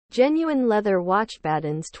Genuine leather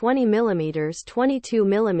Watchbadns 20mm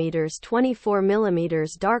 22mm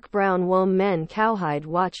 24mm dark brown Woemn Cowhide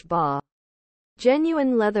watch bar.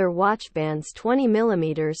 Genuine leather Watchbands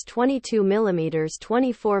 20mm 22mm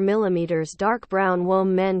 24mm dark brown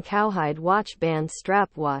Woemn Cowhide watch band strap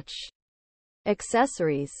watch.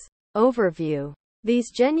 Accessories. Overview.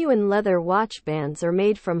 These genuine leather watchbands are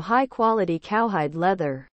made from high-quality cowhide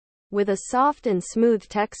leather, with a soft and smooth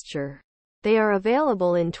texture. They are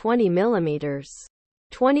available in 20mm,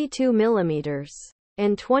 22mm,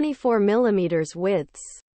 and 24mm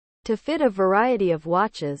widths, to fit a variety of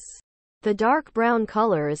watches. The dark brown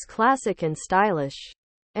color is classic and stylish,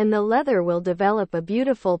 and the leather will develop a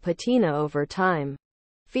beautiful patina over time.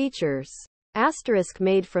 Features. Asterisk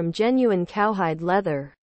made from genuine cowhide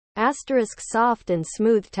leather. Asterisk soft and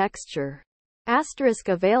smooth texture. Asterisk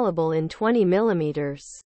available in 20mm,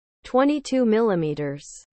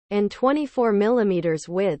 22mm, and 24mm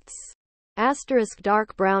widths. Asterisk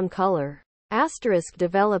dark brown color. Asterisk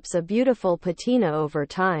develops a beautiful patina over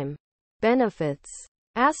time. Benefits.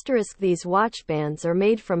 Asterisk these watchbands are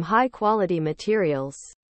made from high-quality materials,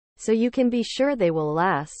 so you can be sure they will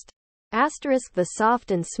last. Asterisk the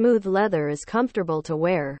soft and smooth leather is comfortable to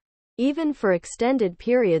wear, even for extended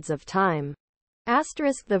periods of time.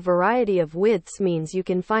 Asterisk the variety of widths means you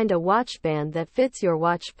can find a watchband that fits your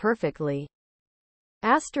watch perfectly.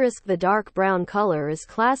 Asterisk the dark brown color is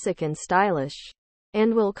classic and stylish,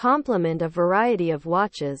 and will complement a variety of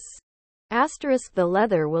watches. Asterisk the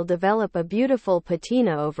leather will develop a beautiful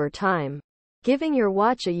patina over time, giving your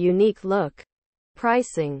watch a unique look.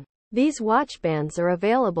 Pricing. These watchbands are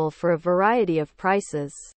available for a variety of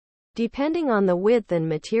prices, depending on the width and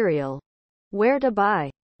material. Where to buy.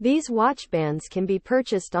 These watchbands can be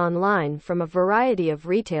purchased online from a variety of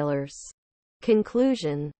retailers.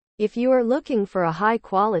 Conclusion. If you are looking for a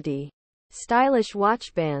high-quality, stylish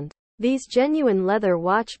watchband, these genuine leather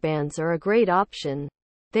watchbands are a great option.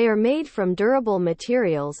 They are made from durable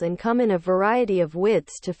materials and come in a variety of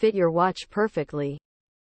widths to fit your watch perfectly.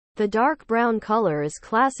 The dark brown color is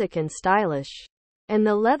classic and stylish, and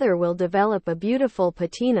the leather will develop a beautiful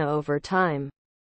patina over time.